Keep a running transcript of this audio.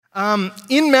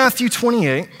In Matthew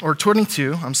 28, or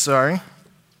 22,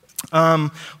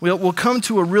 we'll come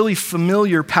to a really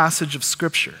familiar passage of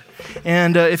Scripture.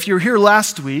 And if you were here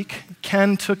last week,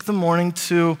 Ken took the morning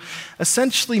to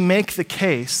essentially make the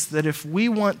case that if we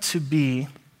want to be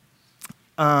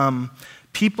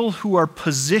people who are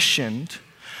positioned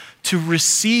to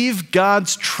receive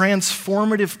God's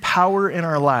transformative power in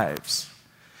our lives,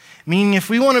 meaning if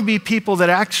we want to be people that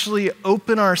actually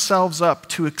open ourselves up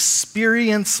to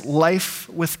experience life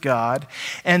with God,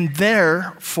 and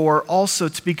therefore also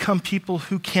to become people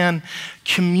who can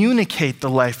communicate the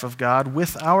life of God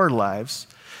with our lives,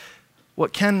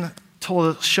 what Ken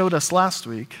showed us last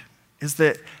week is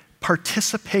that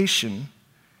participation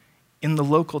in the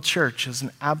local church is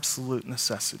an absolute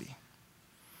necessity.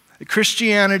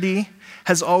 Christianity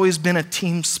has always been a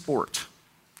team sport,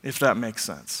 if that makes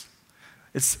sense.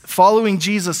 Following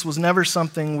Jesus was never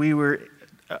something we were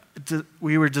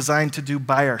designed to do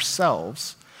by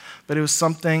ourselves, but it was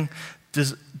something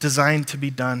designed to be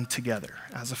done together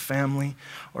as a family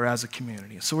or as a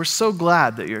community. So we're so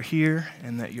glad that you're here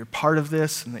and that you're part of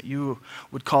this and that you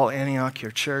would call Antioch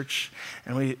your church.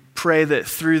 And we pray that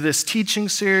through this teaching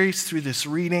series, through this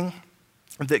reading,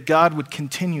 that God would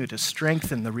continue to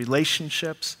strengthen the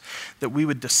relationships, that we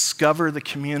would discover the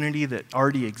community that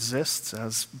already exists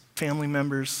as family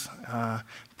members,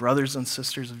 brothers and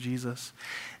sisters of Jesus,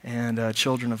 and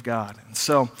children of God. And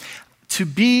so to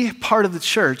be part of the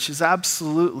church is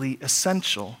absolutely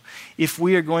essential if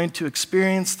we are going to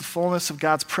experience the fullness of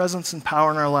God's presence and power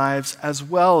in our lives, as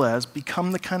well as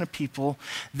become the kind of people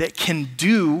that can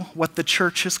do what the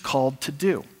church is called to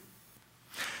do.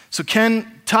 So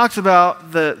Ken talked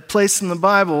about the places in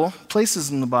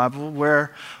the Bible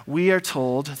where we are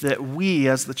told that we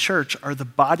as the church are the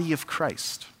body of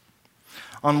Christ.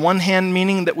 On one hand,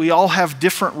 meaning that we all have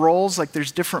different roles, like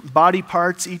there's different body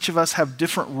parts, each of us have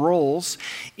different roles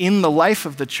in the life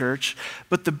of the church,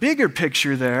 but the bigger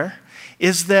picture there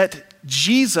is that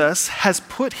Jesus has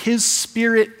put his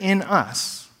Spirit in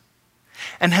us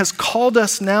and has called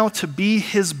us now to be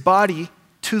his body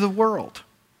to the world,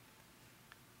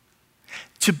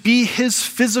 to be his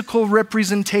physical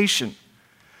representation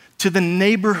to the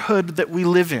neighborhood that we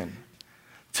live in,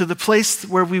 to the place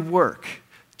where we work,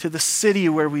 to the city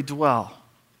where we dwell,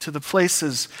 to the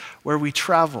places where we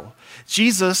travel.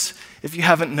 Jesus, if you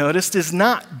haven't noticed, is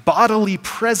not bodily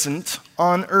present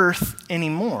on earth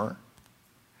anymore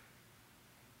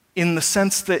in the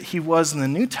sense that he was in the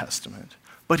New Testament,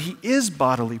 but he is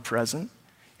bodily present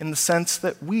in the sense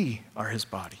that we are his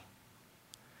body.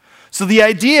 So the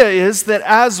idea is that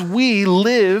as we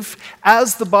live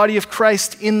as the body of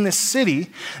Christ in this city,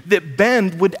 that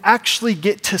Bend would actually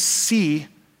get to see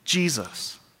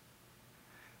Jesus.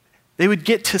 They would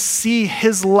get to see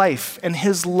his life and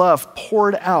his love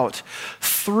poured out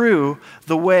through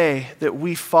the way that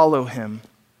we follow him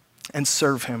and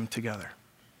serve him together.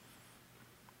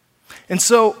 And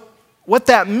so what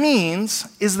that means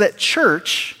is that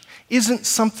church isn't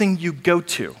something you go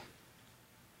to.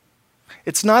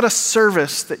 It's not a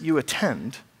service that you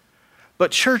attend,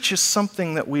 but church is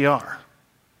something that we are.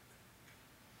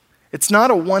 It's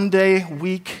not a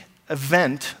one-day-a-week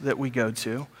event that we go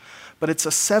to, but it's a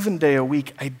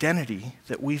 7-day-a-week identity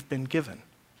that we've been given.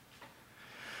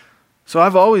 So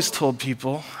I've always told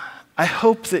people, I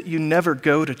hope that you never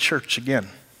go to church again.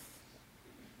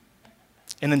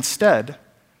 And instead,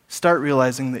 start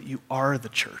realizing that you are the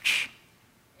church.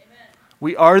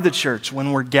 We are the church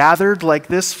when we're gathered like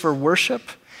this for worship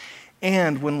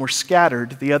and when we're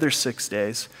scattered the other 6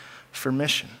 days for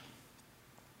mission.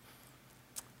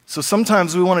 So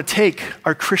sometimes we want to take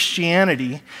our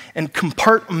Christianity and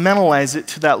compartmentalize it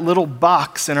to that little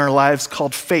box in our lives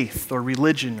called faith or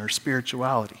religion or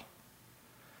spirituality.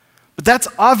 But that's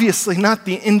obviously not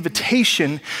the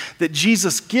invitation that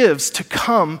Jesus gives to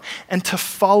come and to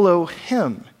follow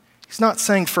him. He's not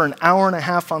saying for an hour and a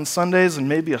half on Sundays and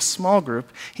maybe a small group.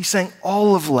 He's saying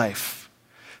all of life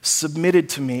submitted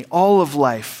to me, all of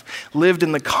life lived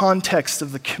in the context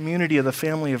of the community of the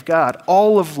family of God,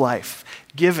 all of life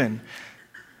given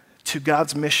to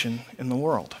God's mission in the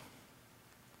world.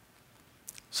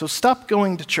 So stop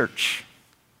going to church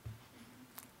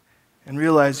and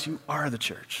realize you are the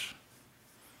church.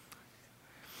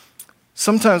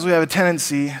 Sometimes we have a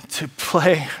tendency to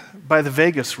play by the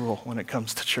Vegas rule when it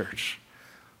comes to church.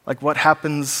 Like what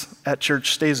happens at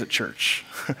church stays at church,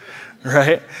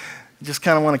 right? I just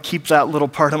kind of want to keep that little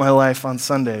part of my life on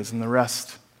Sundays, and the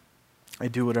rest, I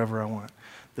do whatever I want.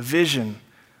 The vision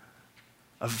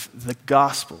of the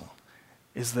gospel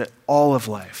is that all of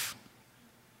life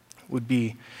would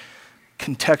be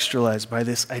contextualized by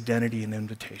this identity and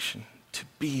invitation to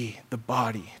be the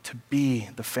body, to be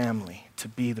the family, to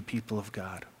be the people of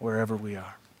God, wherever we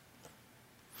are.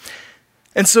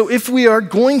 And so if we are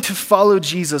going to follow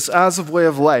Jesus as a way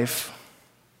of life,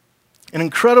 an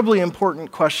incredibly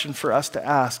important question for us to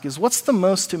ask is, what's the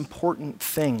most important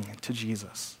thing to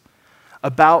Jesus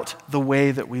about the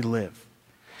way that we live?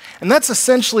 And that's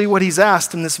essentially what he's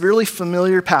asked in this really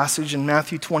familiar passage in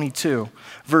Matthew 22,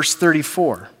 verse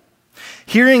 34.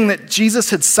 Hearing that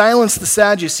Jesus had silenced the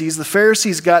Sadducees, the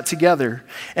Pharisees got together,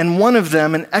 and one of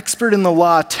them, an expert in the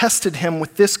law, tested him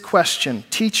with this question: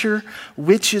 "Teacher,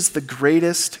 which is the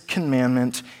greatest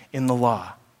commandment in the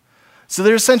law?" So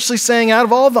they're essentially saying, out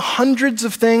of all the hundreds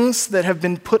of things that have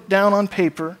been put down on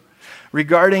paper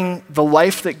regarding the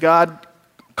life that God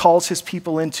calls his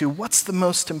people into, what's the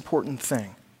most important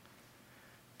thing?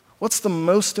 What's the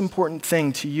most important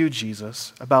thing to you,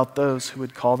 Jesus, about those who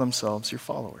would call themselves your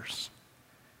followers?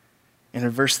 And in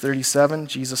verse 37,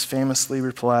 Jesus famously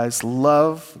replies,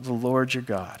 "Love the Lord your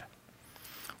God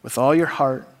with all your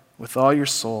heart, with all your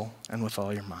soul, and with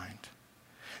all your mind.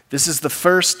 This is the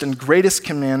first and greatest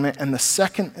commandment, and the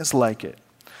second is like it.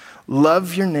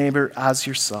 Love your neighbor as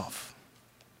yourself.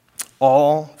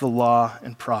 All the law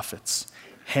and prophets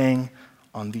hang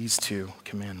on these two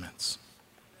commandments."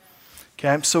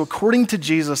 Okay, so according to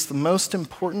Jesus, the most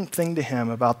important thing to him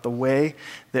about the way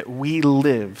that we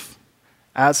live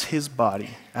as his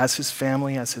body, as his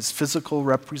family, as his physical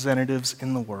representatives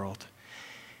in the world,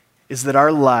 is that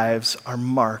our lives are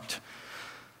marked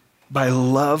by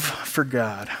love for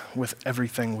God with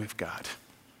everything we've got.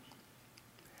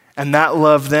 And that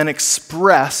love then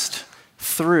expressed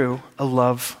through a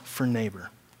love for neighbor,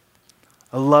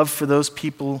 a love for those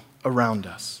people around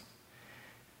us.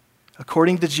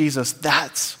 According to Jesus,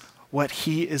 that's what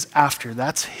he is after.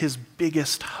 That's his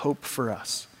biggest hope for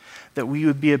us, that we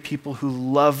would be a people who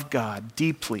love God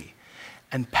deeply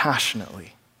and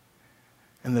passionately,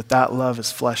 and that love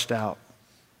is fleshed out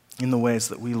in the ways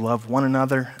that we love one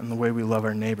another and the way we love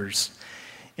our neighbors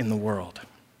in the world.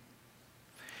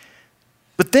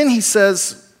 But then he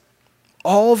says,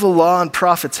 all the law and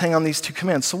prophets hang on these two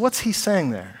commands. So what's he saying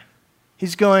there?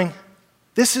 He's going,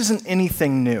 this isn't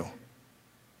anything new.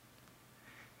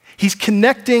 He's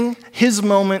connecting his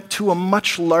moment to a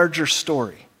much larger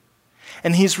story.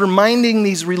 And he's reminding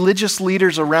these religious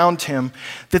leaders around him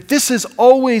that this has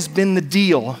always been the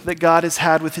deal that God has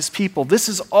had with his people. This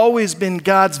has always been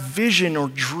God's vision or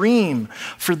dream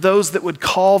for those that would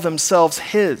call themselves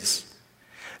his.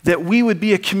 That we would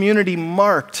be a community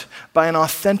marked by an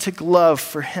authentic love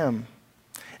for him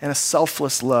and a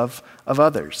selfless love of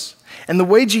others. And the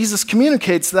way Jesus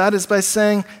communicates that is by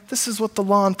saying, this is what the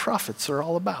law and prophets are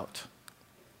all about.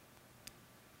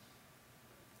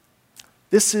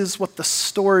 This is what the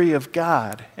story of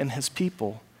God and his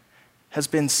people has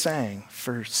been saying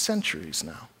for centuries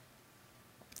now.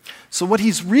 So what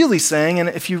he's really saying, and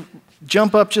if you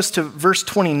jump up just to verse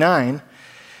 29,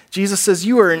 Jesus says,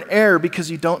 you are in error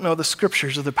because you don't know the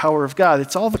scriptures or the power of God.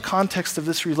 It's all the context of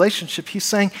this relationship. He's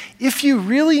saying, if you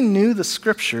really knew the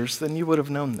scriptures, then you would have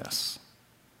known this.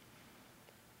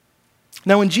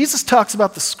 Now, when Jesus talks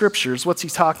about the scriptures, what's he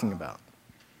talking about?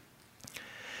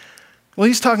 Well,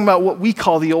 he's talking about what we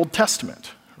call the Old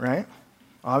Testament, right?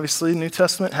 Obviously, the New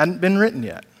Testament hadn't been written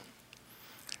yet.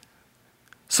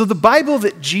 So the Bible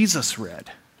that Jesus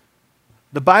read,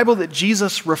 the Bible that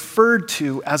Jesus referred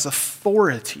to as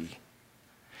authority,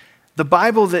 the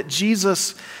Bible that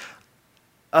Jesus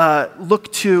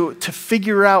looked to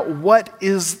figure out what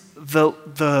is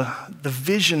the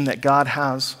vision that God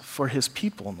has for his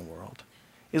people in the world,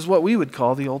 is what we would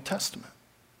call the Old Testament.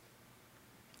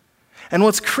 And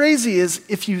what's crazy is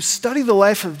if you study the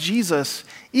life of Jesus,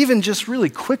 even just really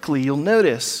quickly, you'll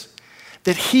notice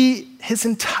that his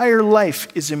entire life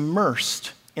is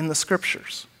immersed in the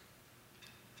scriptures.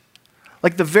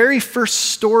 Like the very first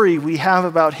story we have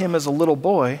about him as a little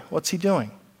boy, what's he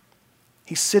doing?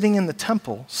 He's sitting in the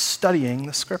temple studying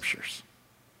the scriptures.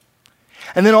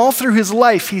 And then all through his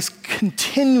life, he's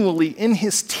continually in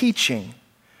his teaching,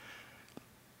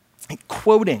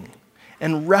 quoting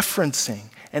and referencing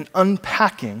and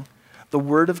unpacking the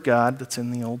word of God that's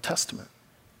in the Old Testament.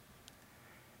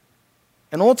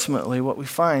 And ultimately, what we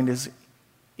find is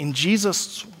in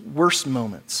Jesus' worst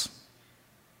moments,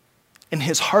 in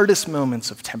his hardest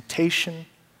moments of temptation,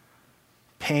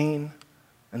 pain,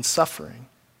 and suffering,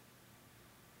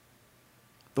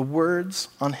 the words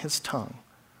on his tongue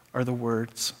are the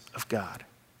words of God.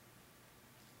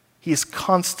 He is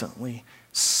constantly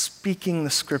speaking the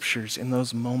scriptures in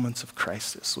those moments of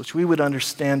crisis, which we would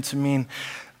understand to mean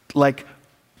like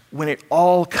when it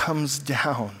all comes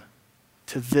down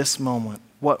to this moment,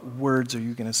 what words are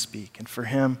you going to speak? And for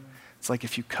him, It's like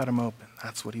if you cut him open,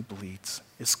 that's what he bleeds.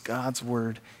 It's God's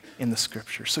word in the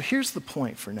scripture. So here's the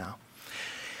point for now.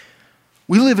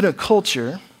 We live in a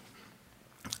culture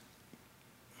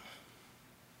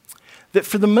that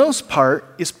for the most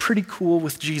part is pretty cool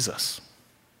with Jesus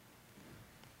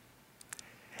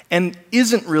and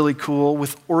isn't really cool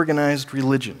with organized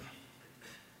religion.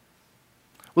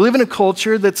 We live in a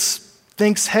culture that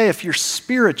thinks, hey, if you're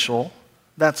spiritual,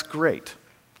 that's great.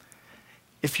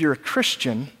 If you're a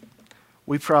Christian,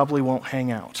 we probably won't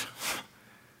hang out.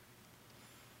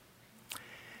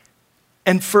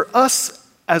 And for us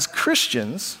as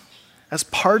Christians, as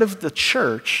part of the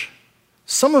church,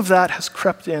 some of that has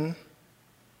crept in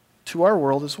to our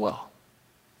world as well.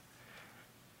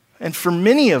 And for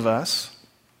many of us,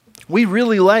 we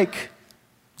really like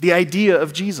the idea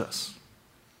of Jesus.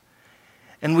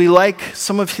 And we like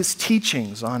some of his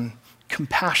teachings on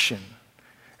compassion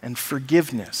and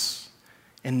forgiveness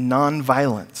and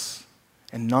nonviolence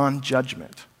and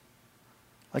non-judgment.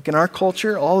 Like in our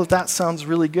culture, all of that sounds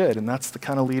really good, and that's the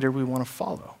kind of leader we want to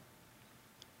follow.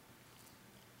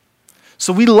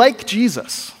 So we like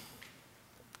Jesus.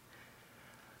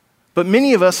 But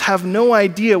many of us have no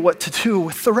idea what to do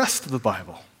with the rest of the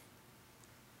Bible.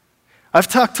 I've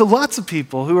talked to lots of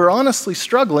people who are honestly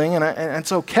struggling, and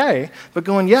it's okay, but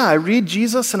going, yeah, I read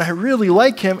Jesus and I really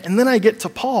like him, and then I get to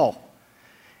Paul.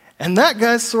 And that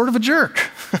guy's sort of a jerk,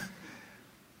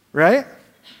 right?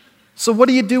 So what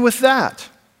do you do with that?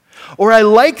 Or I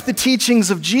like the teachings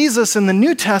of Jesus in the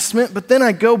New Testament, but then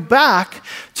I go back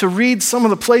to read some of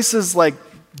the places like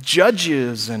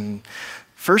Judges and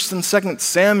 1st and 2nd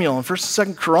Samuel and 1st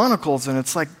and 2nd Chronicles, and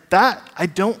it's like that, I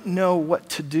don't know what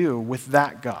to do with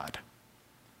that God.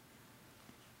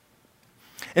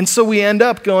 And so we end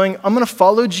up going, I'm going to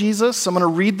follow Jesus, I'm going to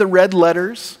read the red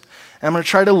letters, and I'm going to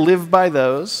try to live by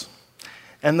those,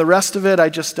 and the rest of it I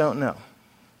just don't know.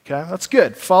 Okay, that's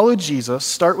good. Follow Jesus,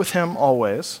 start with him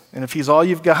always, and if he's all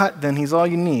you've got, then he's all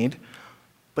you need.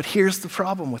 But here's the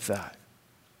problem with that.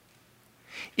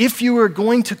 If you are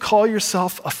going to call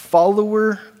yourself a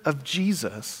follower of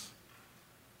Jesus,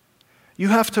 you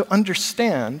have to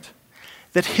understand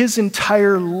that his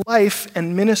entire life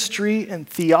and ministry and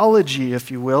theology,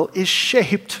 if you will, is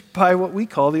shaped by what we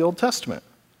call the Old Testament.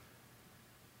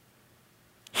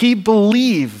 He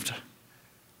believed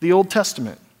the Old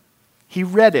Testament. He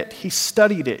read it, he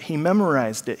studied it, he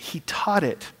memorized it, he taught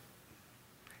it.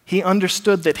 He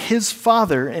understood that his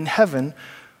Father in heaven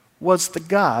was the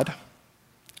God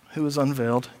who was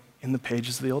unveiled in the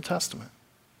pages of the Old Testament.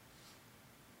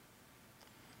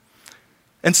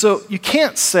 And so you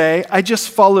can't say, I just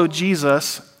follow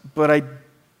Jesus, but I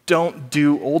don't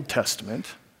do Old Testament,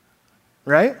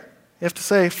 right? You have to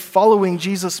say, following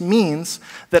Jesus means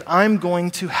that I'm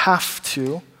going to have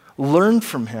to learn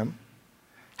from him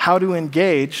how to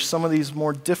engage some of these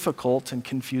more difficult and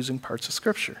confusing parts of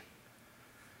Scripture.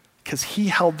 Because he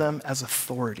held them as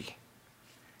authority.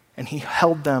 And he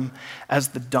held them as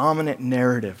the dominant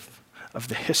narrative of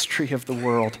the history of the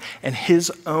world, and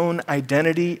his own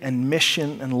identity and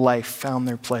mission and life found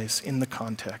their place in the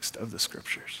context of the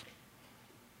Scriptures.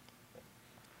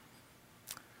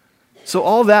 So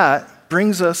all that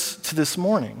brings us to this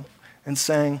morning and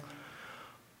saying,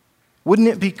 wouldn't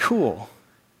it be cool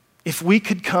if we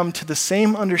could come to the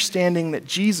same understanding that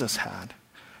Jesus had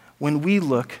when we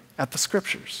look at the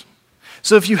Scriptures?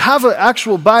 So if you have an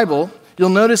actual Bible, you'll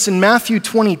notice in Matthew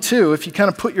 22, if you kind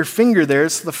of put your finger there,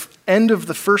 it's the end of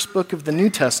the first book of the New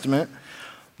Testament.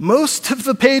 Most of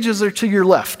the pages are to your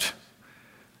left,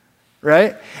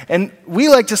 right? And we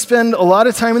like to spend a lot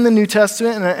of time in the New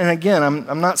Testament, and again,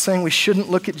 I'm not saying we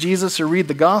shouldn't look at Jesus or read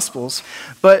the Gospels,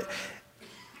 but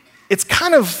it's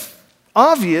kind of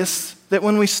obvious that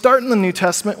when we start in the New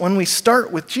Testament, when we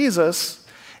start with Jesus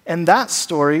and that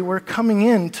story, we're coming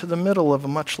into the middle of a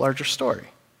much larger story.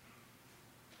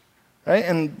 Right?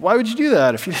 And why would you do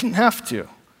that if you didn't have to?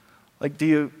 Like, do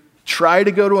you try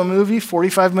to go to a movie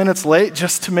 45 minutes late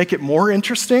just to make it more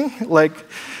interesting? Like,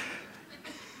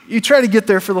 you try to get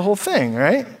there for the whole thing,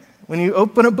 right? When you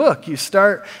open a book, you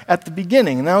start at the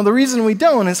beginning. Now, the reason we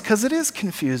don't is because it is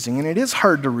confusing and it is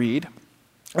hard to read.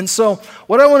 And so,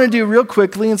 what I want to do real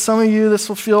quickly, and some of you, this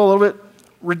will feel a little bit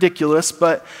ridiculous,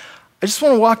 but I just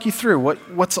want to walk you through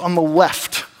what's on the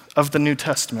left of the New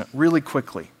Testament really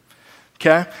quickly.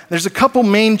 Okay? There's a couple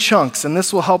main chunks, and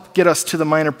this will help get us to the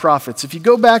minor prophets. If you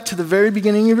go back to the very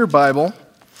beginning of your Bible,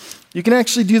 you can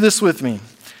actually do this with me.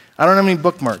 I don't have any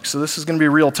bookmarks, so this is going to be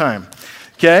real time.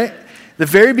 Okay? The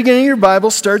very beginning of your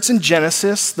Bible starts in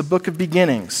Genesis, the book of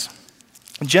beginnings.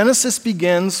 Genesis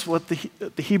begins what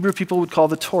the Hebrew people would call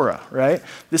the Torah, right?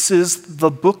 This is the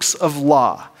books of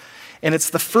law. And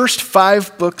it's the first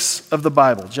 5 books of the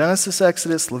Bible: Genesis,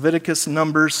 Exodus, Leviticus,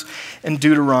 Numbers, and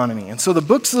Deuteronomy. And so the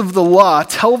books of the law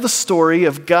tell the story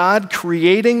of God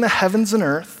creating the heavens and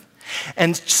earth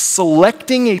and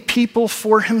selecting a people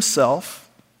for himself,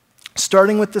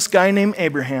 starting with this guy named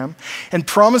Abraham, and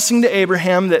promising to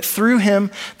Abraham that through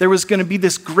him there was going to be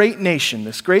this great nation,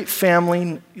 this great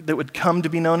family that would come to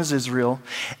be known as Israel.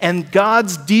 And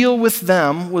God's deal with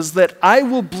them was that I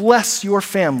will bless your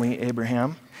family,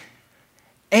 Abraham,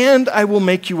 and I will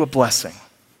make you a blessing.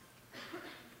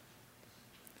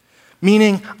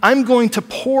 Meaning, I'm going to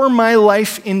pour my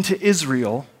life into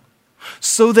Israel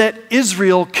so that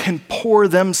Israel can pour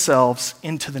themselves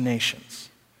into the nations.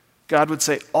 God would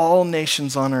say, all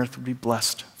nations on earth would be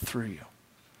blessed through you.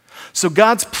 So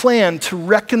God's plan to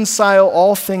reconcile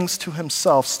all things to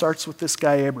himself starts with this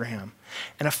guy Abraham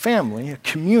and a family, a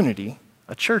community,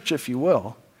 a church, if you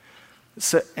will.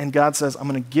 And God says, I'm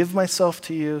going to give myself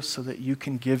to you so that you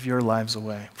can give your lives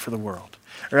away for the world.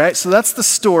 All right, so that's the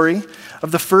story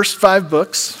of the first 5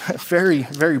 books, very,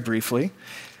 very briefly,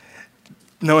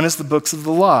 known as the books of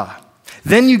the law.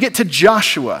 Then you get to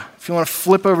Joshua, if you want to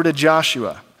flip over to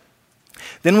Joshua.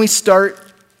 Then we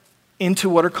start into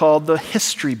what are called the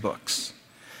history books,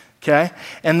 okay?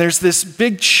 And there's this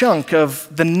big chunk of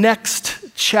the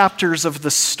next chapters of the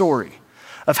story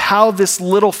of how this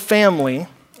little family,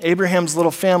 Abraham's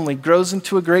little family, grows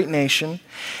into a great nation,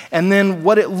 and then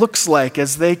what it looks like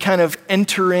as they kind of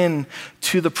enter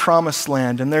into the promised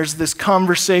land. And there's this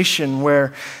conversation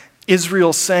where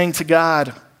Israel's saying to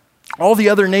God, all the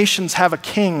other nations have a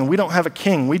king, and we don't have a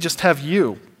king, we just have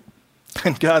you.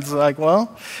 And God's like,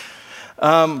 well,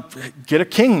 get a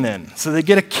king then. So they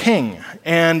get a king,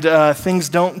 and things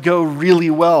don't go really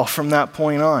well from that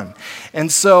point on.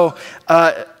 And so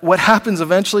what happens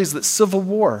eventually is that civil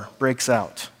war breaks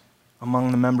out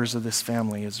among the members of this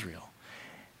family, Israel.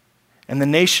 And the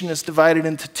nation is divided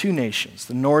into 2 nations,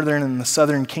 the northern and the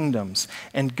southern kingdoms,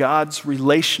 and God's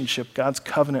relationship, God's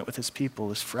covenant with his people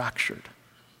is fractured.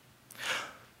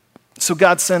 So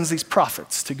God sends these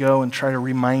prophets to go and try to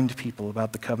remind people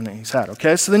about the covenant he's had,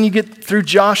 okay? So then you get through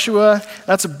Joshua,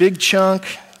 that's a big chunk,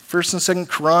 1st and 2nd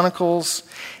Chronicles.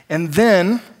 And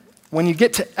then when you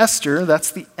get to Esther,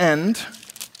 that's the end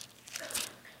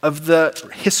of the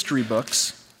history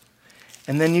books.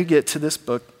 And then you get to this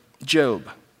book, Job.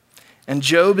 And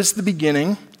Job is the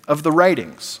beginning of the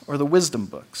writings, or the wisdom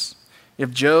books. You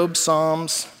have Job,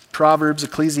 Psalms, Proverbs,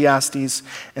 Ecclesiastes,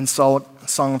 and Song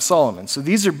of Solomon. So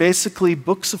these are basically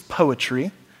books of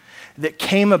poetry that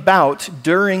came about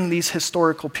during these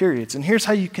historical periods. And here's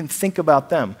how you can think about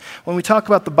them. When we talk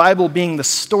about the Bible being the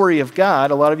story of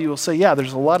God, a lot of you will say, yeah,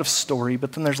 there's a lot of story,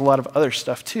 but then there's a lot of other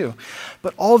stuff too.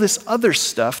 But all this other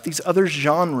stuff, these other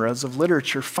genres of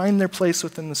literature, find their place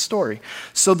within the story.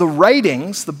 So the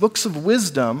writings, the books of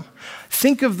wisdom,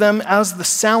 think of them as the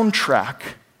soundtrack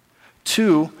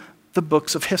to the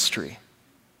books of history.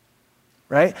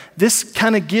 Right? This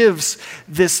kind of gives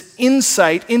this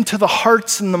insight into the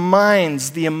hearts and the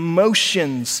minds, the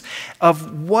emotions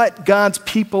of what God's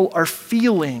people are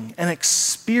feeling and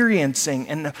experiencing,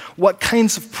 and what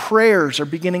kinds of prayers are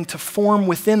beginning to form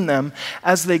within them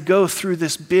as they go through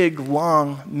this big,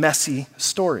 long, messy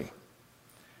story.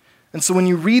 And so when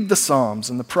you read the Psalms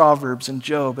and the Proverbs and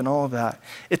Job and all of that,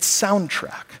 it's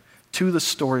soundtrack to the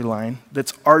storyline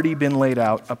that's already been laid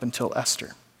out up until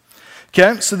Esther.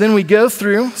 Okay, so then we go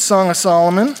through Song of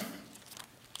Solomon,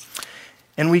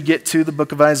 and we get to the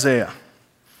book of Isaiah.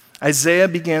 Isaiah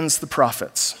begins the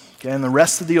prophets, okay, and the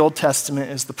rest of the Old Testament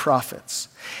is the prophets.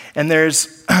 And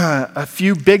there's a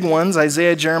few big ones,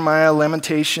 Isaiah, Jeremiah,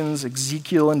 Lamentations,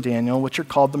 Ezekiel, and Daniel, which are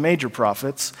called the major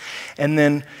prophets. And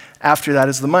then after that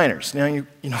is the minors. Now, you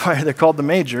know why they're called the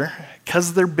major?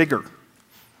 Because they're bigger.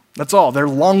 That's all. They're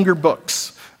longer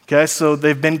books. Okay, so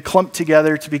they've been clumped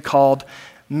together to be called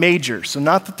major. So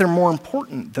not that they're more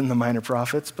important than the minor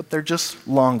prophets, but they're just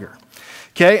longer.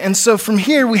 Okay, and so from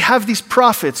here we have these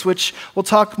prophets, which we'll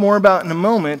talk more about in a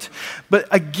moment. But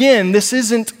again, this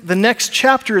isn't the next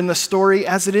chapter in the story,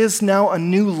 as it is now a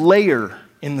new layer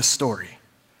in the story.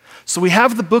 So we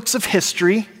have the books of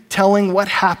history telling what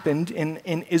happened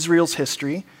in Israel's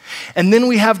history. And then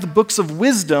we have the books of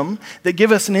wisdom that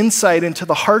give us an insight into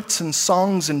the hearts and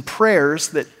songs and prayers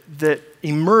that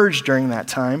emerged during that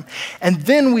time. And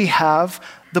then we have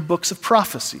the books of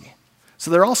prophecy.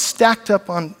 So they're all stacked up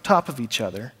on top of each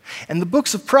other. And the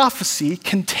books of prophecy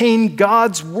contain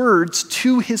God's words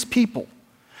to his people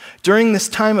during this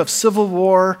time of civil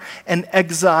war and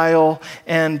exile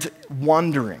and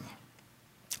wandering.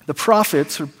 The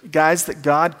prophets are guys that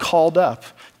God called up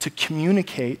to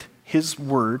communicate his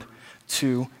word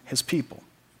to his people.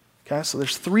 Okay, so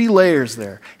there's 3 layers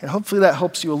there. And hopefully that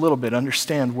helps you a little bit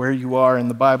understand where you are in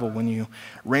the Bible when you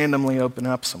randomly open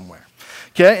up somewhere.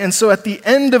 Okay, and so at the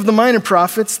end of the minor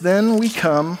prophets, then we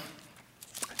come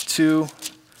to,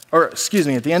 at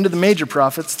the end of the major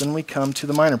prophets, then we come to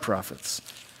the minor prophets.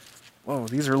 Whoa,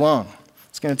 these are long.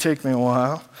 It's going to take me a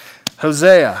while.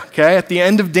 Hosea, okay, at the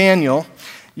end of Daniel,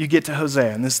 you get to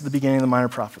Hosea, and this is the beginning of the minor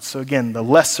prophets. So again, the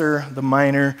lesser, the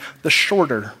minor, the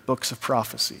shorter books of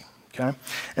prophecy. Okay?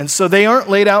 And so they aren't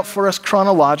laid out for us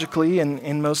chronologically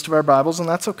in most of our Bibles, and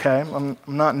that's okay. I'm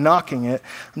not knocking it.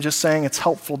 I'm just saying it's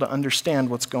helpful to understand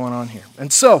what's going on here.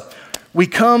 And so we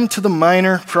come to the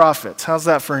minor prophets. How's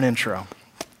that for an intro?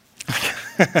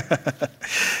 The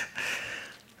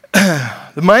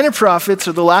minor prophets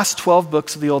are the last 12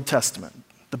 books of the Old Testament,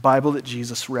 the Bible that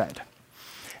Jesus read.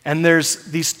 And there's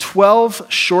these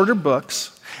 12 shorter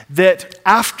books that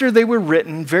after they were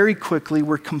written very quickly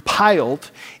were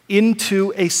compiled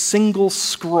into a single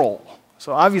scroll.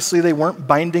 So obviously they weren't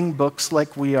binding books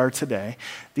like we are today.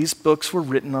 These books were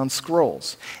written on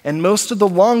scrolls. And most of the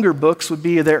longer books would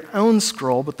be their own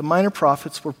scroll, but the minor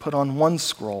prophets were put on one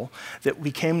scroll that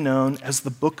became known as the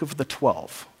Book of the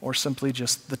 12, or simply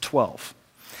just the 12.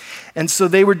 And so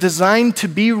they were designed to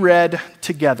be read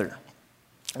together.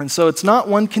 And so it's not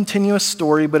one continuous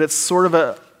story, but it's sort of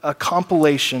a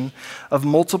compilation of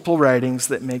multiple writings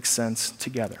that make sense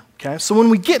together. Okay? So when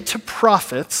we get to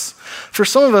prophets, for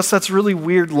some of us that's really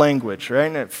weird language,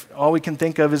 right? And all we can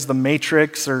think of is the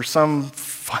Matrix or some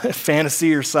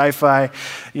fantasy or sci-fi,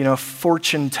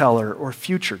 fortune teller or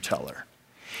future teller.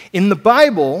 In the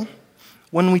Bible,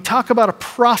 when we talk about a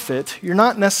prophet, you're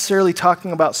not necessarily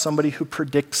talking about somebody who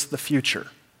predicts the future.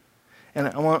 And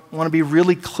I want to be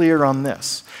really clear on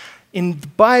this. In the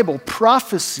Bible,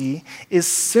 prophecy is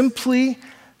simply,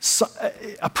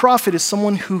 a prophet is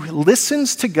someone who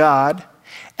listens to God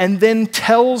and then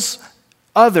tells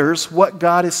others what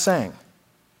God is saying.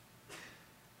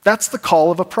 That's the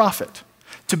call of a prophet,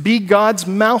 to be God's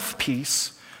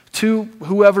mouthpiece to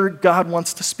whoever God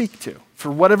wants to speak to. For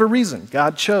whatever reason,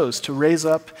 God chose to raise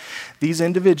up these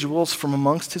individuals from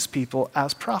amongst his people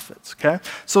as prophets. Okay?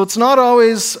 So it's not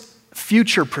always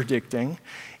future predicting.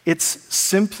 It's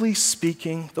simply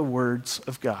speaking the words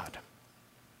of God.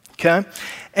 Okay?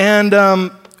 And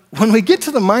when we get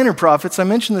to the minor prophets, I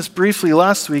mentioned this briefly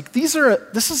last week, this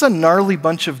is a gnarly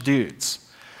bunch of dudes.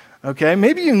 Okay?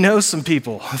 Maybe you know some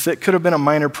people that could have been a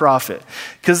minor prophet,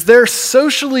 because they're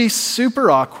socially super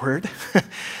awkward.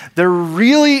 They're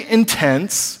really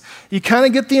intense. You kind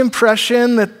of get the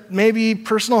impression that maybe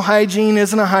personal hygiene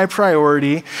isn't a high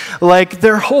priority. Like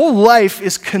their whole life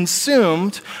is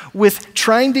consumed with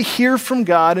trying to hear from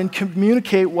God and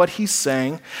communicate what he's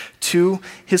saying to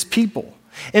his people.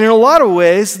 And in a lot of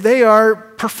ways, they are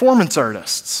performance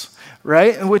artists,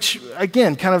 right? Which,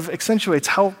 again, kind of accentuates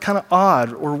how kind of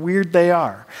odd or weird they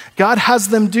are. God has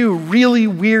them do really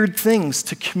weird things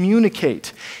to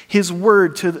communicate his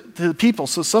word to the people.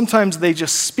 So sometimes they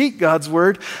just speak God's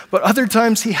word, but other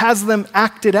times he has them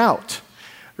act it out,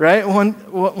 right?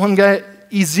 One guy,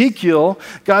 Ezekiel,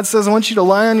 God says, I want you to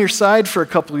lie on your side for a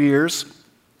couple of years,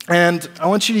 and I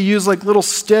want you to use like little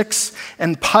sticks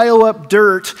and pile up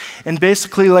dirt and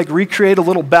basically like recreate a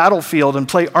little battlefield and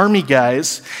play army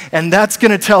guys. And that's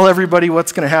going to tell everybody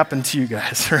what's going to happen to you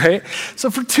guys, right? So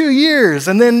for 2 years.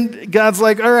 And then God's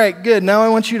like, all right, good. Now I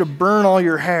want you to burn all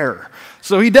your hair.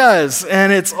 So he does.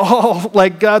 And it's all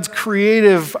like God's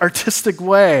creative, artistic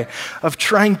way of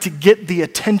trying to get the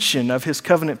attention of his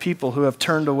covenant people who have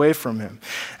turned away from him.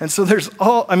 And so there's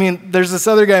this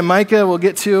other guy, Micah, we'll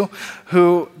get to,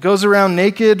 who goes around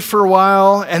naked for a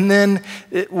while. And then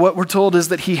what we're told is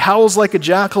that he howls like a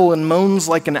jackal and moans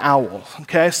like an owl.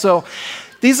 Okay, so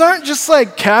these aren't just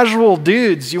like casual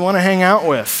dudes you want to hang out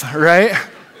with, right?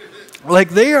 Like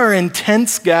they are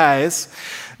intense guys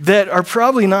that are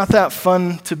probably not that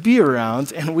fun to be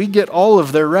around, and we get all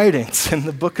of their writings in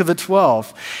the Book of the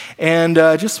 12. And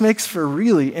it just makes for a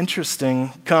really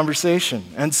interesting conversation.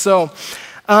 And so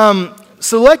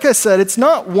like I said, it's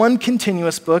not one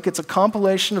continuous book. It's a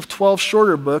compilation of 12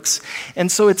 shorter books.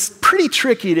 And so it's pretty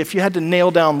tricky if you had to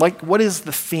nail down, like, what is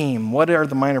the theme? What are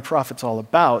the minor prophets all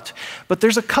about? But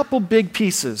there's a couple big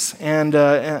pieces, and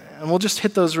we'll just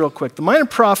hit those real quick. The minor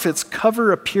prophets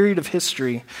cover a period of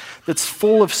history that's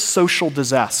full of social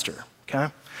disaster,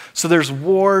 okay? So there's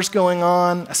wars going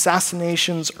on,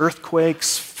 assassinations,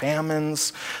 earthquakes,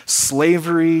 famines,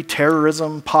 slavery,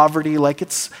 terrorism, poverty. Like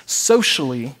it's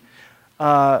socially,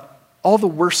 all the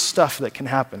worst stuff that can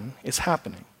happen is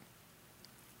happening.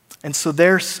 And so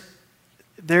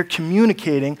they're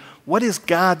communicating what is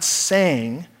God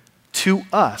saying to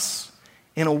us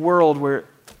in a world where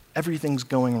everything's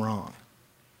going wrong.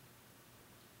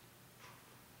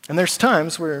 And there's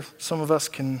times where some of us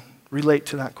can relate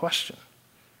to that question.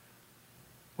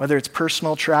 Whether it's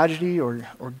personal tragedy or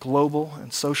global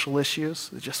and social issues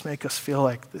that just make us feel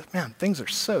like, man, things are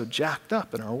so jacked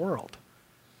up in our world.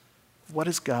 What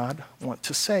does God want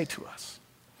to say to us?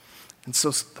 And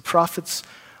so the prophets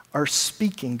are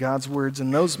speaking God's words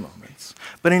in those moments.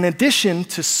 But in addition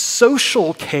to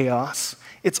social chaos,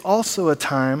 it's also a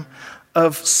time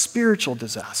of spiritual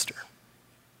disaster,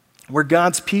 where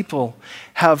God's people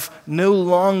have no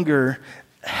longer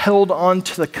held on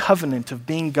to the covenant of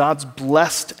being God's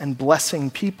blessed and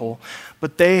blessing people,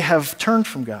 but they have turned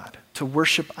from God to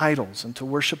worship idols and to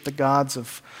worship the gods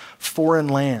of foreign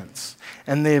lands.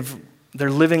 And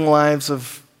they're living lives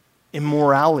of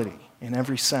immorality in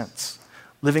every sense,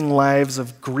 living lives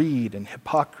of greed and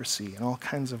hypocrisy and all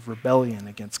kinds of rebellion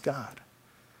against God.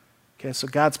 Okay, so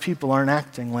God's people aren't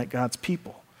acting like God's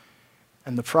people.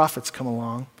 And the prophets come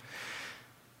along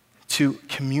to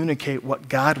communicate what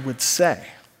God would say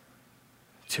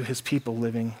to his people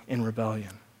living in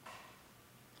rebellion.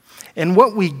 And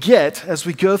what we get as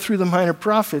we go through the minor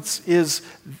prophets is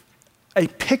a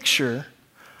picture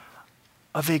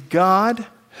of a God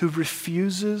who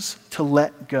refuses to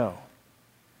let go.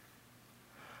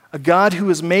 A God who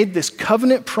has made this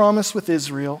covenant promise with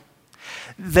Israel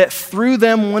that through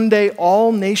them one day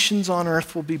all nations on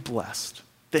earth will be blessed.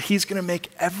 That he's going to make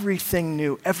everything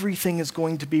new. Everything is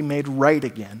going to be made right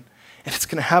again. And it's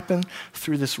going to happen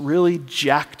through this really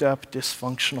jacked up,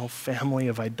 dysfunctional family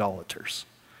of idolaters.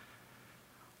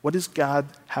 What does God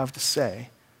have to say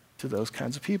to those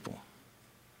kinds of people?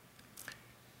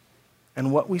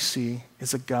 And what we see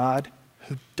is a God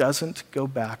who doesn't go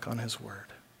back on his word.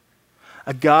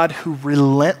 A God who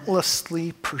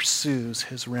relentlessly pursues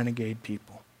his renegade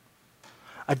people.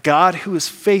 A God who is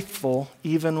faithful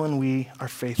even when we are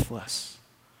faithless.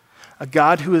 A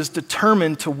God who is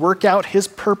determined to work out his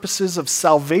purposes of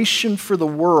salvation for the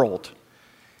world,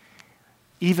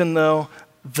 even though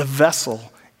the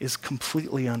vessel is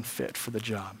completely unfit for the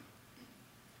job.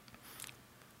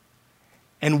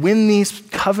 And when these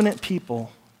covenant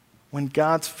people, when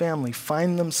God's family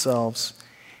find themselves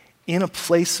in a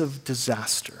place of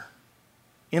disaster,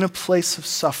 in a place of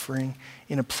suffering,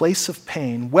 in a place of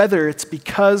pain, whether it's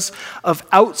because of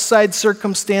outside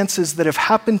circumstances that have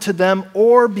happened to them,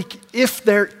 or if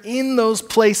they're in those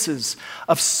places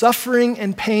of suffering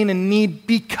and pain and need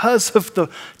because of the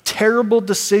terrible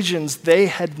decisions they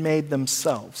had made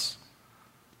themselves,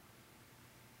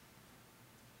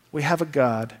 we have a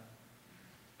God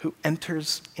who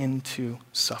enters into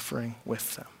suffering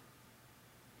with them,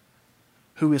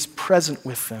 who is present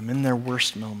with them in their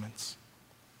worst moments,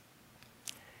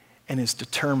 and is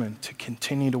determined to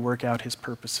continue to work out his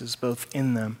purposes both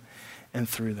in them and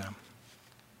through them.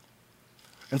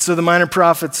 And so the minor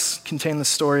prophets contain the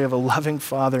story of a loving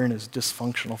father and his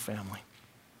dysfunctional family,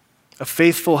 a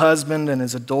faithful husband and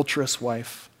his adulterous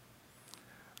wife,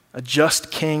 a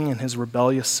just king and his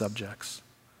rebellious subjects,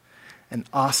 an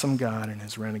awesome God and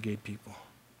his renegade people.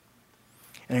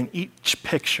 And in each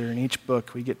picture, in each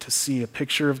book, we get to see a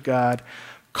picture of God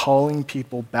calling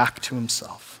people back to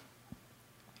himself.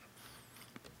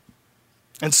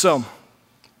 And so,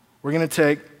 we're going to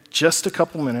take just a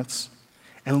couple minutes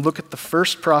and look at the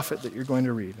first prophet that you're going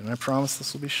to read. And I promise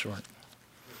this will be short.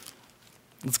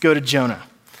 Let's go to Jonah.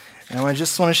 And I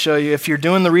just want to show you, if you're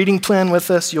doing the reading plan with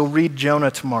us, you'll read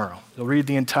Jonah tomorrow. You'll read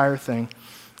the entire thing,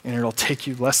 and it'll take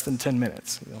you less than 10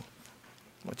 minutes,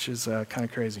 which is kind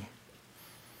of crazy.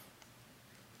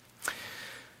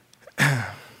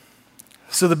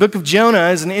 So the book of Jonah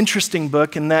is an interesting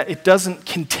book in that it doesn't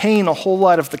contain a whole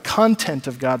lot of the content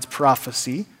of God's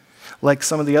prophecy, like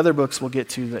some of the other books we'll get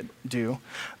to that do.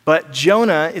 But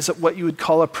Jonah is what you would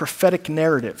call a prophetic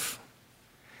narrative,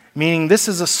 meaning this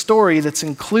is a story that's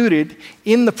included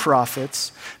in the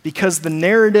prophets because the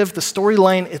narrative, the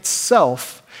storyline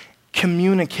itself,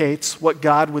 communicates what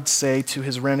God would say to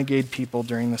his renegade people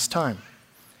during this time.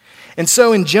 And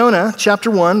so in Jonah chapter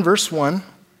 1, verse 1,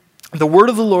 the word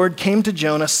of the Lord came to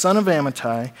Jonah, son of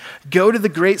Amittai, go to the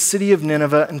great city of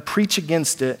Nineveh and preach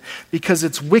against it because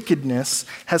its wickedness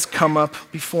has come up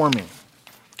before me.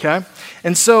 Okay?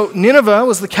 And so Nineveh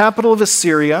was the capital of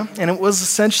Assyria, and it was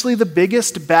essentially the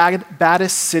biggest,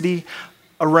 baddest city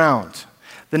around.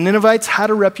 The Ninevites had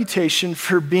a reputation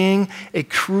for being a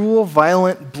cruel,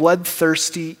 violent,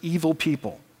 bloodthirsty, evil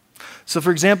people. So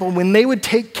for example, when they would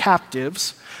take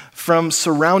captives from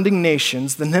surrounding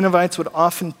nations, the Ninevites would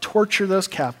often torture those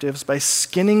captives by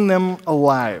skinning them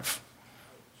alive.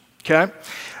 Okay?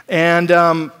 And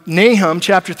Nahum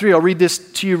chapter 3, I'll read this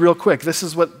to you real quick. This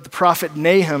is what the prophet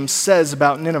Nahum says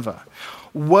about Nineveh.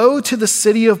 Woe to the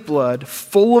city of blood,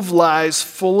 full of lies,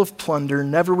 full of plunder,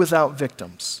 never without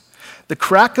victims. The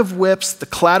crack of whips, the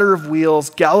clatter of wheels,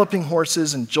 galloping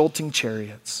horses, and jolting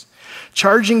chariots.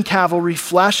 Charging cavalry,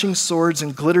 flashing swords,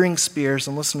 and glittering spears.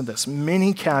 And listen to this,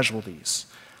 many casualties.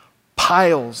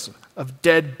 Piles of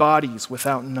dead bodies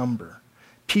without number.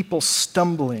 People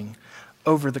stumbling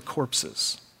over the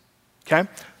corpses. Okay?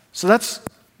 So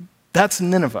that's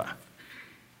Nineveh.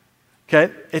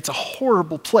 Okay? It's a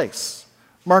horrible place,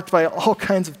 marked by all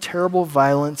kinds of terrible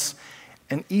violence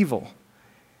and evil.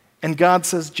 And God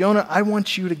says, Jonah, I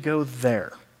want you to go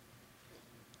there.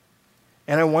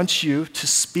 And I want you to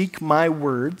speak my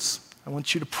words. I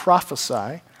want you to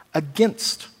prophesy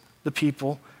against the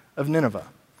people of Nineveh.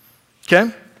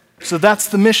 Okay? So that's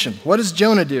the mission. What does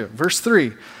Jonah do? Verse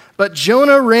 3. But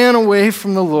Jonah ran away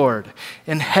from the Lord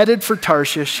and headed for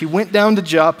Tarshish. He went down to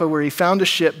Joppa, where he found a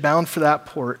ship bound for that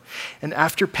port. And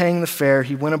after paying the fare,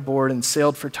 he went aboard and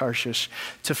sailed for Tarshish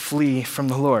to flee from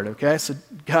the Lord. Okay, so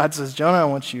God says, Jonah, I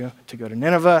want you to go to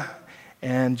Nineveh.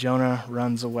 And Jonah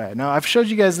runs away. Now, I've showed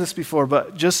you guys this before,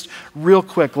 but just real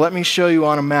quick, let me show you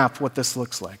on a map what this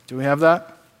looks like. Do we have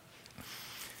that?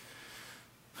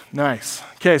 Nice.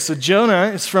 Okay, so Jonah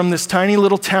is from this tiny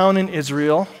little town in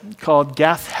Israel called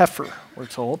Gath-Hepher, we're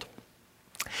told.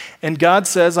 And God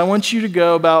says, I want you to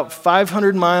go about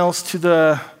 500 miles to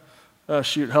the,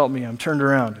 help me, I'm turned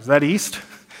around. Is that east?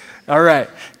 All right,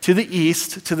 to the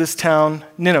east, to this town,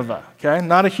 Nineveh, okay?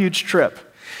 Not a huge trip.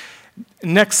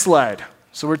 Next slide.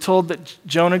 So we're told that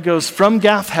Jonah goes from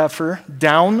Gath-Hepher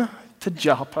down to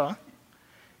Joppa,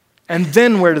 and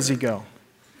then where does he go?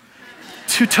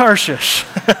 To Tarshish.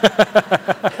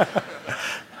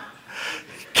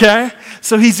 Okay?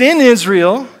 So he's in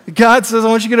Israel. God says, I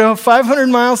want you to go 500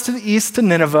 miles to the east to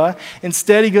Nineveh.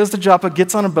 Instead, he goes to Joppa,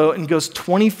 gets on a boat, and goes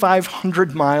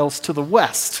 2,500 miles to the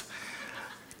west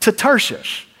to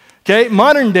Tarshish. Okay?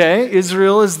 Modern day,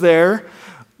 Israel is there.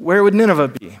 Where would Nineveh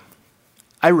be?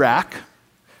 Iraq.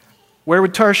 Where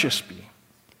would Tarshish be?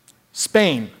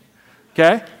 Spain.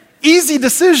 Okay? Easy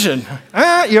decision.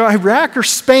 Iraq or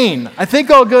Spain? I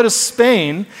think I'll go to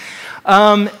Spain.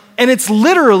 And it's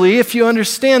literally, if you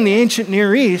understand the ancient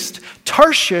Near East,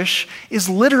 Tarshish is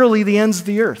literally the ends of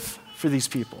the earth for these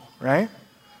people, right?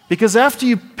 Because after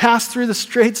you pass through the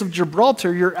Straits of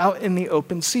Gibraltar, you're out in the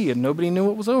open sea, and nobody knew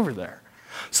what was over there.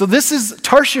 So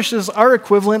Tarshish is our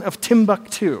equivalent of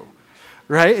Timbuktu,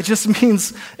 right? It just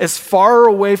means as far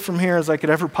away from here as I could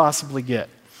ever possibly get.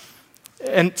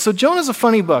 And so Jonah's a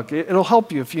funny book. It'll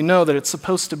help you if you know that it's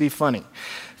supposed to be funny.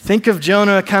 Think of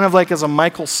Jonah kind of like as a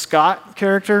Michael Scott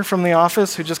character from The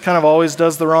Office who just kind of always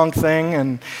does the wrong thing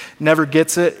and never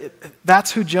gets it.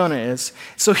 That's who Jonah is.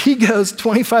 So he goes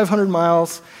 2,500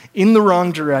 miles in the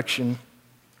wrong direction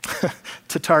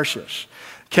to Tarshish.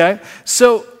 Okay?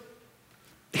 So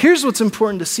here's what's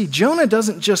important to see. Jonah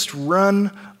doesn't just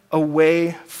run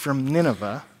away from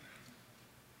Nineveh.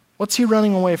 What's he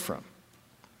running away from?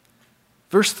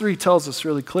 Verse 3 tells us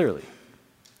really clearly.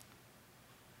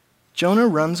 Jonah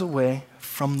runs away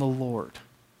from the Lord.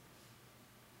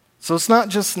 So it's not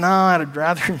just, no, I'd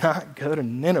rather not go to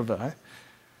Nineveh.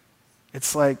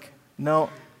 It's like, no,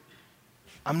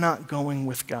 I'm not going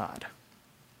with God.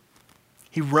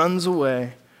 He runs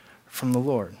away from the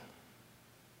Lord.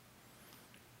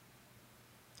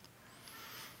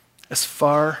 As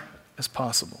far as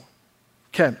possible.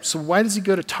 Okay, so why does he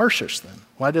go to Tarshish then?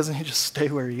 Why doesn't he just stay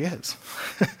where he is?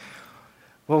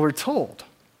 Well, we're told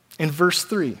in verse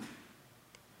 3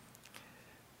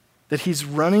 that he's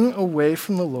running away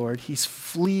from the Lord. He's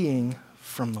fleeing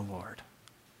from the Lord.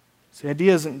 So the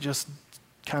idea isn't just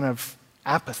kind of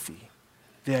apathy.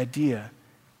 The idea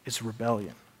is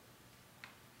rebellion.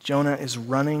 Jonah is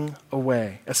running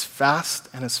away as fast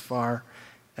and as far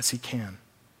as he can.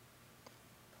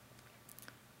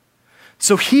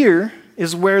 So here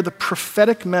is where the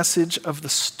prophetic message of the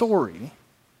story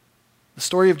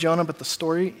of Jonah, but the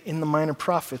story in the Minor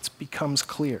Prophets becomes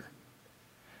clear.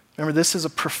 Remember, this is a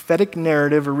prophetic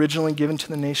narrative originally given to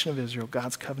the nation of Israel,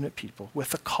 God's covenant people,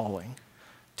 with a calling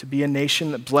to be a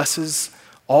nation that blesses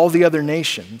all the other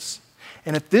nations.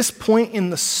 And at this point in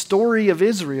the story of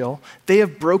Israel, they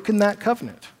have broken that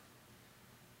covenant.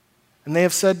 And they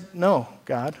have said, no,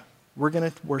 God, we're going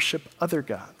to worship other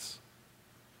gods.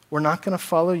 We're not going to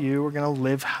follow you. We're going to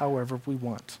live however we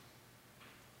want.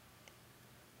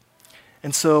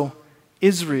 And so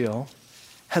Israel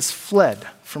has fled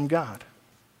from God.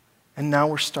 And now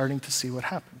we're starting to see what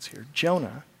happens here.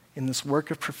 Jonah, in this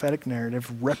work of prophetic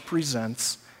narrative,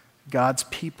 represents God's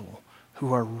people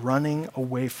who are running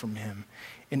away from him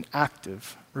in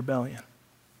active rebellion.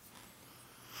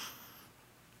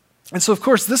 And so, of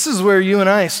course, this is where you and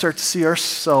I start to see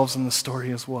ourselves in the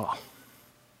story as well.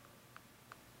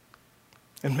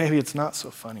 And maybe it's not so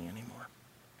funny anymore.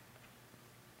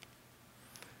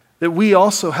 That we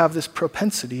also have this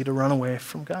propensity to run away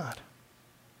from God.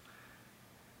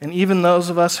 And even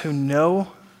those of us who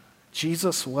know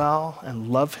Jesus well and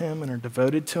love him and are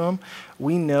devoted to him,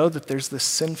 we know that there's this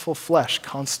sinful flesh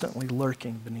constantly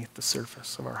lurking beneath the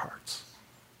surface of our hearts.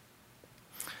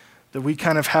 That we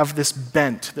kind of have this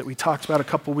bent that we talked about a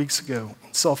couple weeks ago,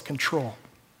 self-control.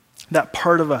 That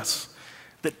part of us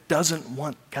that doesn't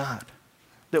want God,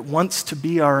 that wants to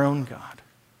be our own God,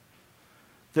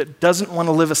 that doesn't want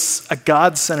to live a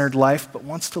God-centered life, but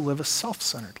wants to live a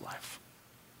self-centered life.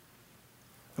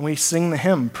 And we sing the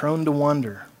hymn, prone to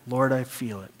wander, Lord, I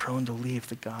feel it, prone to leave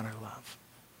the God I love.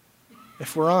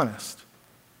 If we're honest,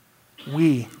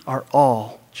 we are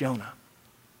all Jonah.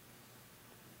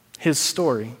 His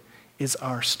story is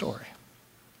our story.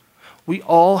 We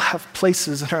all have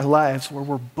places in our lives where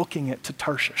we're booking it to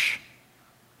Tarshish,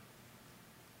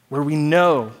 where we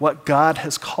know what God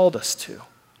has called us to,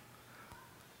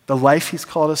 the life he's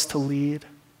called us to lead,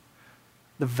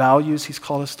 the values he's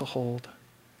called us to hold,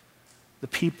 the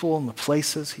people and the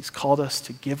places he's called us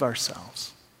to give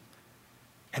ourselves.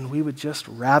 And we would just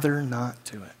rather not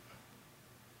do it.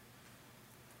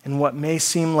 In what may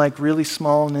seem like really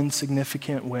small and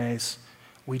insignificant ways,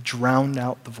 we drown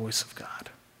out the voice of God.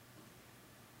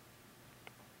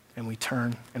 And we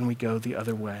turn and we go the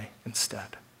other way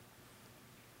instead.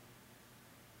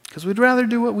 Because we'd rather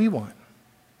do what we want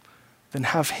than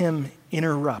have him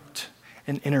interrupt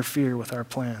and interfere with our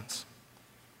plans.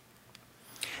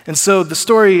 And so the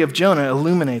story of Jonah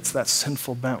illuminates that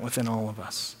sinful bent within all of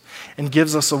us and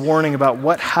gives us a warning about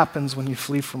what happens when you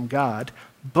flee from God,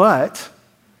 but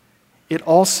it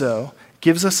also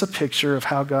gives us a picture of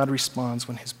how God responds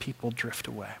when his people drift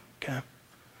away, okay?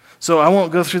 So I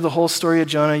won't go through the whole story of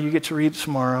Jonah. You get to read it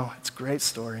tomorrow. It's a great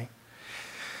story.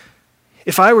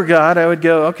 If I were God, I would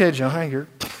go, okay, Jonah,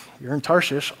 you're in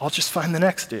Tarshish. I'll just find the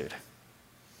next dude.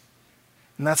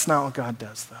 And that's not what God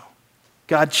does, though.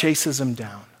 God chases him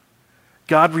down.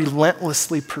 God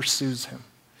relentlessly pursues him.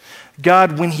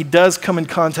 God, when he does come in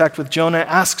contact with Jonah,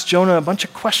 asks Jonah a bunch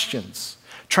of questions,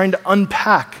 trying to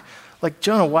unpack, like,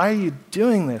 Jonah, why are you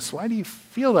doing this? Why do you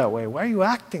feel that way? Why are you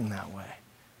acting that way?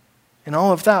 And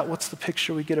all of that, what's the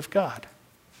picture we get of God?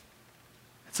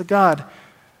 It's a God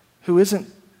who isn't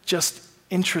just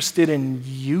interested in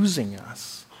using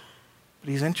us, but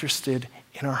he's interested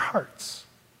in our hearts.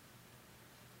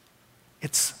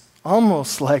 It's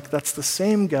almost like that's the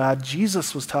same God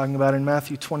Jesus was talking about in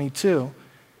Matthew 22,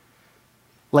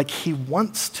 like he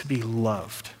wants to be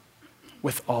loved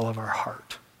with all of our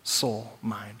heart, soul,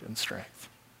 mind, and strength.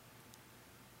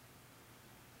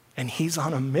 And he's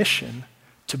on a mission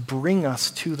to bring us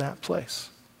to that place.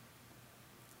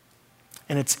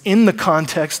 And it's in the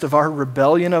context of our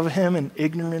rebellion of him and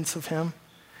ignorance of him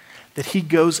that he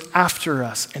goes after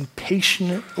us and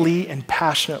patiently and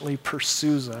passionately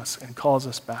pursues us and calls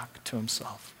us back to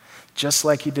himself. Just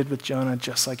like he did with Jonah,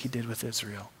 just like he did with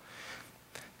Israel.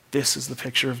 This is the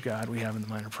picture of God we have in the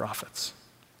Minor Prophets.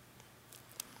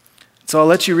 So I'll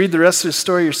let you read the rest of the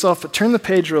story yourself, but turn the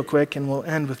page real quick and we'll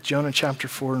end with Jonah chapter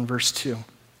 4 and verse 2.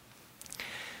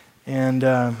 And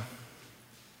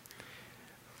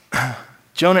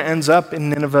Jonah ends up in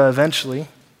Nineveh eventually,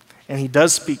 and he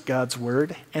does speak God's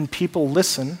word, and people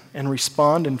listen and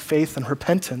respond in faith and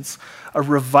repentance. A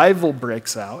revival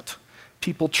breaks out.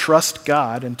 People trust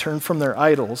God and turn from their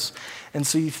idols. And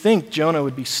so you think Jonah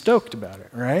would be stoked about it,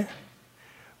 right?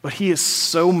 But he is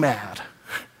so mad.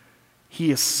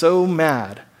 He is so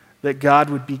mad that God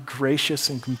would be gracious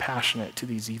and compassionate to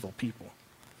these evil people.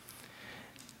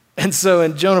 And so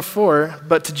in Jonah 4,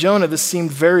 but to Jonah this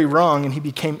seemed very wrong, and he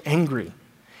became angry.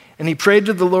 And he prayed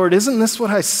to the Lord, "Isn't this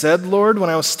what I said, Lord, when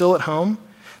I was still at home?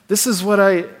 This is what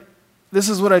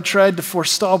I tried to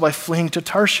forestall by fleeing to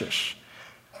Tarshish.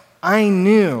 I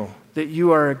knew that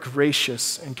you are a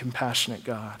gracious and compassionate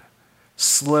God,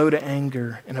 slow to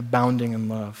anger and abounding in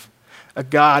love, a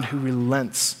God who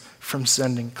relents from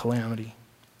sending calamity.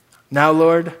 Now,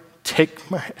 Lord,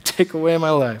 take away my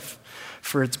life,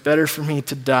 for it's better for me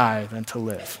to die than to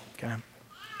live." Okay?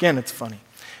 Again, it's funny,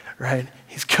 right?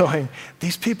 He's going,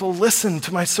 these people listened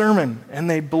to my sermon and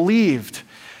they believed.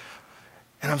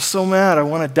 And I'm so mad, I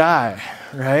want to die,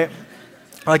 right?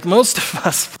 Like most of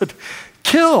us would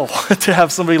kill to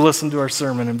have somebody listen to our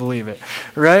sermon and believe it,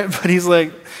 right? But he's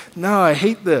like, no, I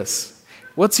hate this.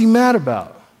 What's he mad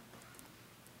about?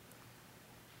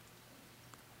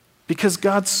 Because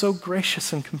God's so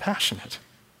gracious and compassionate.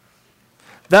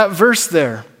 That verse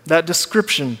there, that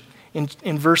description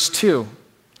in verse 2,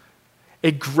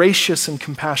 a gracious and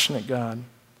compassionate God,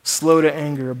 slow to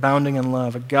anger, abounding in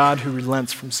love, a God who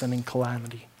relents from sending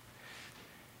calamity.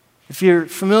 If you're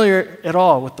familiar at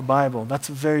all with the Bible, that's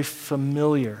a very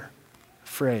familiar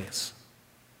phrase.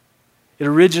 It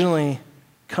originally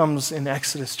comes in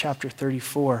Exodus chapter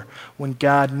 34 when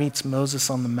God meets Moses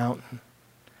on the mountain.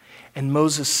 And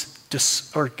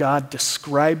God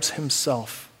describes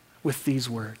himself with these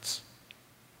words.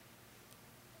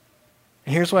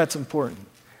 And here's why it's important.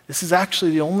 This is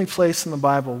actually the only place in the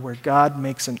Bible where God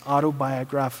makes an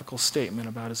autobiographical statement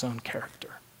about his own character.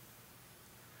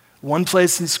 One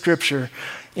place in Scripture,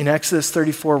 in Exodus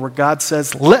 34, where God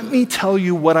says, "Let me tell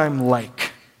you what I'm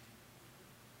like.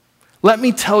 Let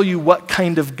me tell you what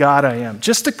kind of God I am,"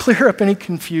 just to clear up any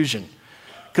confusion.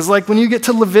 Because when you get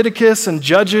to Leviticus and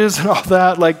Judges and all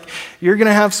that, you're going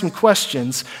to have some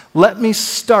questions. Let me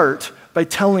start by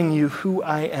telling you who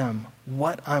I am,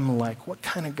 what I'm like, what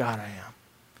kind of God I am.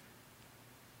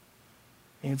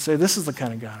 And you'd say, this is the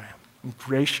kind of God I am. I'm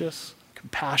gracious,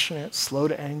 compassionate, slow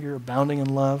to anger, abounding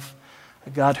in love, a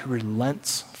God who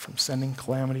relents from sending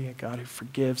calamity, a God who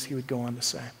forgives, he would go on to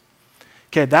say.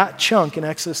 Okay, that chunk in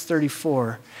Exodus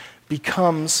 34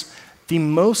 becomes the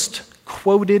most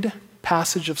quoted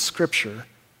passage of Scripture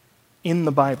in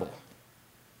the Bible,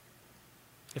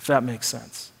 if that makes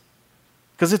sense.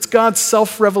 Because it's God's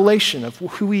self-revelation of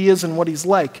who he is and what he's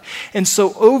like. And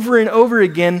so over and over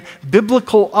again,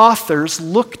 biblical authors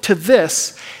look to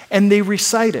this and they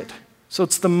recite it. So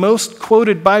it's the most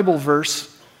quoted Bible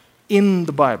verse in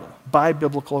the Bible by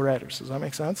biblical writers. Does that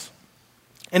make sense?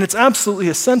 And it's absolutely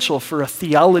essential for a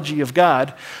theology of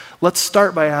God. Let's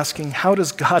start by asking, how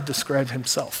does God describe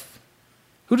himself?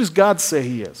 Who does God say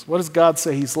he is? What does God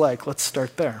say he's like? Let's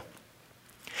start there.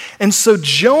 And so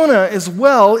Jonah as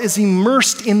well is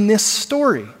immersed in this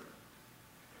story.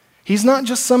 He's not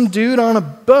just some dude on a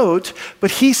boat,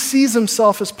 but he sees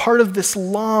himself as part of this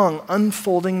long,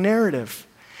 unfolding narrative.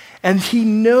 And he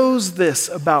knows this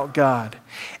about God.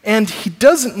 And he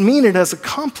doesn't mean it as a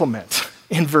compliment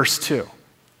in verse 2.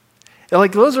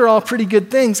 Those are all pretty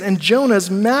good things, and Jonah's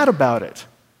mad about it.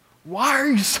 Why are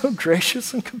you so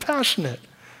gracious and compassionate?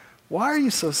 Why are you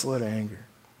so slow to anger?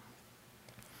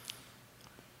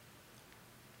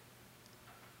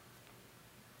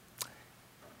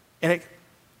 And it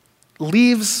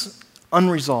leaves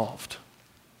unresolved.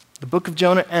 The book of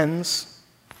Jonah ends,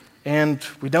 and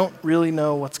we don't really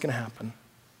know what's going to happen.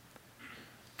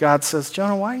 God says,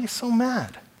 Jonah, why are you so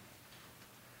mad?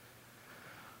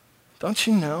 Don't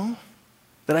you know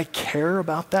that I care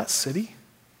about that city?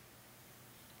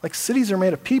 Cities are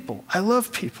made of people. I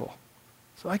love people.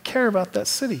 So I care about that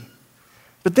city.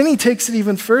 But then he takes it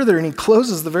even further and he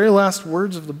closes the very last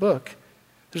words of the book.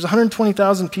 There's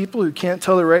 120,000 people who can't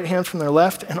tell their right hand from their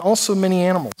left, and also many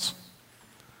animals.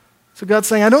 So God's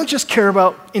saying, I don't just care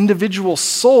about individual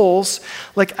souls,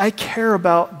 I care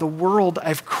about the world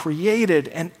I've created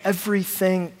and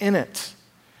everything in it.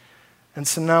 And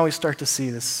so now we start to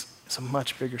see this is a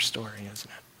much bigger story,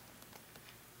 isn't it?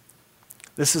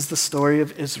 This is the story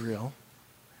of Israel.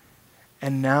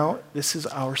 And now this is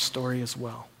our story as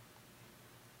well.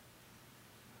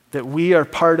 That we are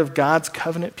part of God's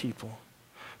covenant people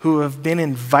who have been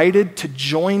invited to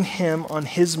join him on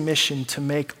his mission to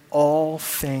make all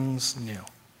things new,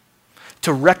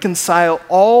 to reconcile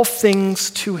all things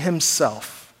to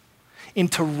himself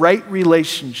into right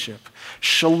relationship,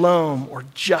 shalom or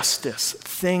justice,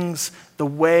 things the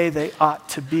way they ought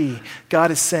to be.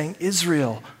 God is saying,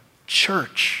 Israel,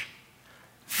 church,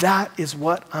 that is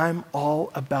what I'm all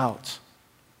about.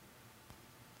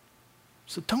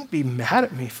 So don't be mad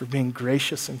at me for being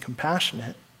gracious and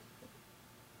compassionate.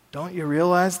 Don't you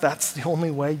realize that's the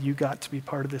only way you got to be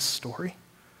part of this story?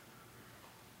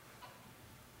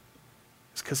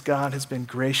 It's because God has been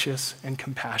gracious and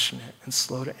compassionate and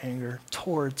slow to anger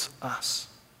towards us.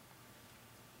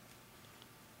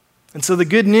 And so the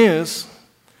good news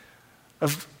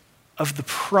of the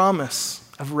promise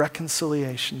of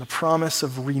reconciliation, the promise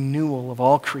of renewal of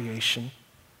all creation,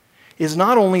 is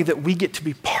not only that we get to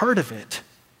be part of it,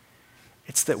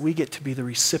 it's that we get to be the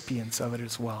recipients of it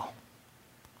as well.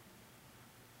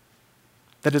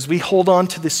 That as we hold on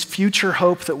to this future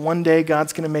hope that one day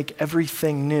God's going to make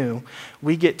everything new,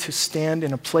 we get to stand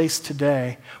in a place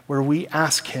today where we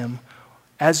ask him,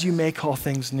 as you make all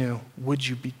things new, would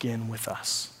you begin with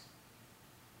us?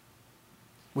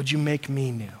 Would you make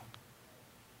me new?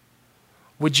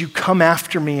 Would you come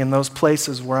after me in those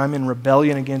places where I'm in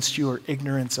rebellion against you or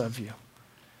ignorance of you?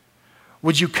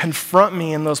 Would you confront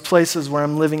me in those places where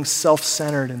I'm living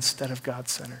self-centered instead of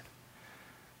God-centered?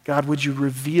 God, would you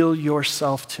reveal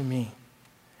yourself to me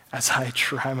as I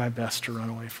try my best to run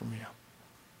away from you?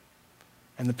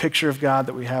 And the picture of God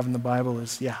that we have in the Bible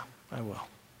is, yeah, I will.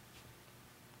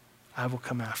 I will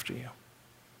come after you.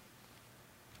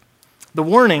 The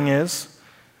warning is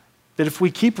that if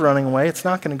we keep running away, it's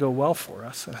not going to go well for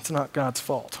us, and it's not God's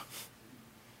fault.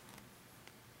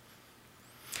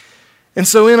 And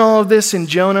so in all of this, in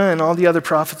Jonah and all the other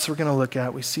prophets we're going to look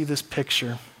at, we see this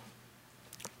picture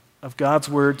of God's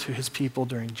word to his people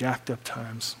during jacked up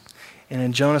times. And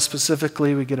in Jonah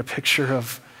specifically, we get a picture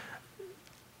of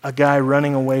a guy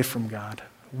running away from God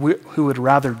who would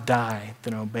rather die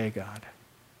than obey God,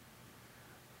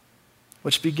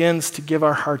 which begins to give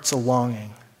our hearts a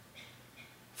longing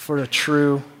for a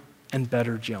true and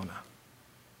better Jonah.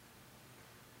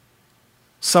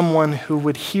 Someone who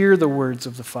would hear the words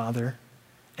of the Father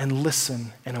and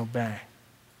listen and obey.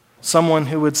 Someone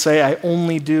who would say, I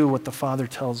only do what the Father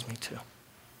tells me to.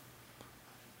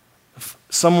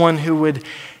 Someone who would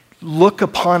look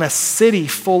upon a city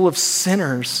full of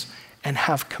sinners and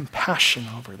have compassion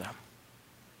over them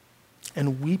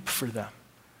and weep for them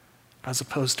as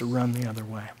opposed to run the other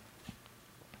way.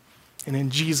 And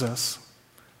in Jesus,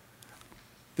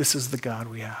 this is the God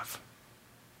we have.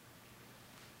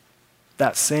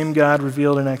 That same God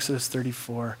revealed in Exodus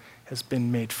 34 has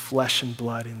been made flesh and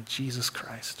blood in Jesus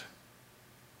Christ.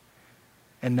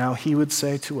 And now he would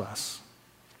say to us,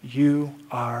 you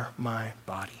are my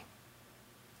body.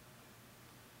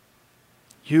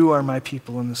 You are my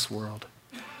people in this world.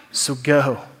 So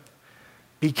go,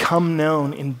 become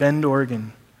known in Bend,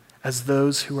 Oregon as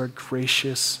those who are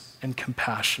gracious and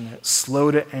compassionate,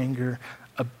 slow to anger,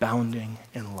 abounding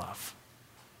in love.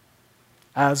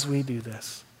 As we do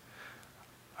this,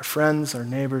 our friends, our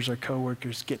neighbors, our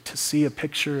coworkers get to see a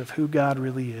picture of who God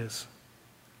really is.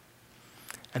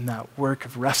 And that work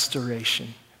of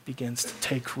restoration begins to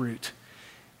take root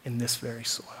in this very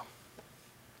soil.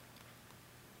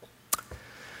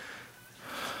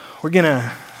 We're going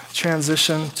to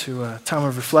transition to a time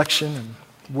of reflection and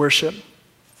worship.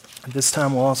 At this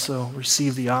time, we'll also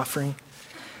receive the offering.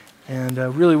 And I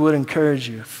really would encourage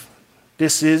you, if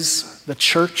this is the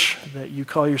church that you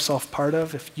call yourself part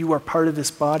of, if you are part of this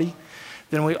body,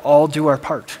 then we all do our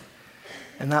part.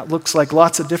 And that looks like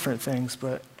lots of different things,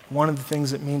 but one of the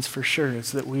things it means for sure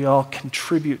is that we all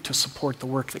contribute to support the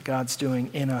work that God's doing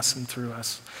in us and through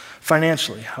us,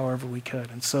 financially, however we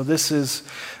could. And so this is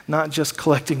not just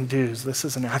collecting dues. This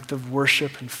is an act of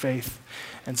worship and faith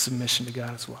and submission to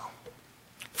God as well.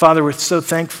 Father, we're so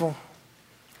thankful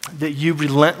that you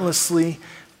relentlessly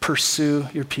pursue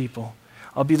your people.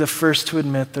 I'll be the first to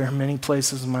admit there are many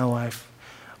places in my life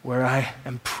where I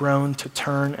am prone to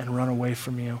turn and run away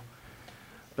from you.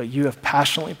 But you have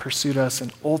passionately pursued us,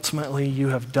 and ultimately you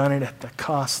have done it at the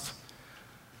cost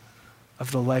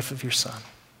of the life of your Son.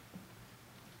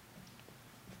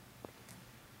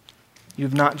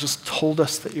 You've not just told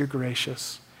us that you're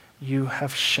gracious, you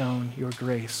have shown your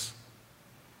grace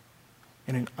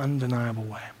in an undeniable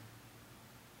way.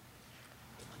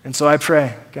 And so I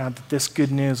pray, God, that this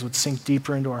good news would sink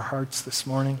deeper into our hearts this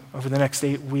morning. Over the next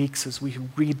 8 weeks, as we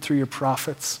read through your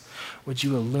prophets, would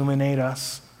you illuminate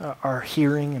us, our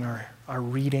hearing and our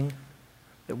reading,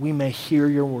 that we may hear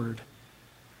your word,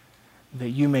 that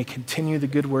you may continue the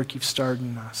good work you've started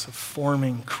in us of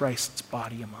forming Christ's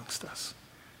body amongst us,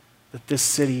 that this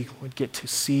city would get to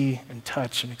see and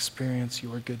touch and experience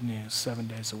your good news 7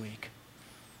 days a week.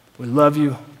 We love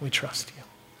you. We trust you.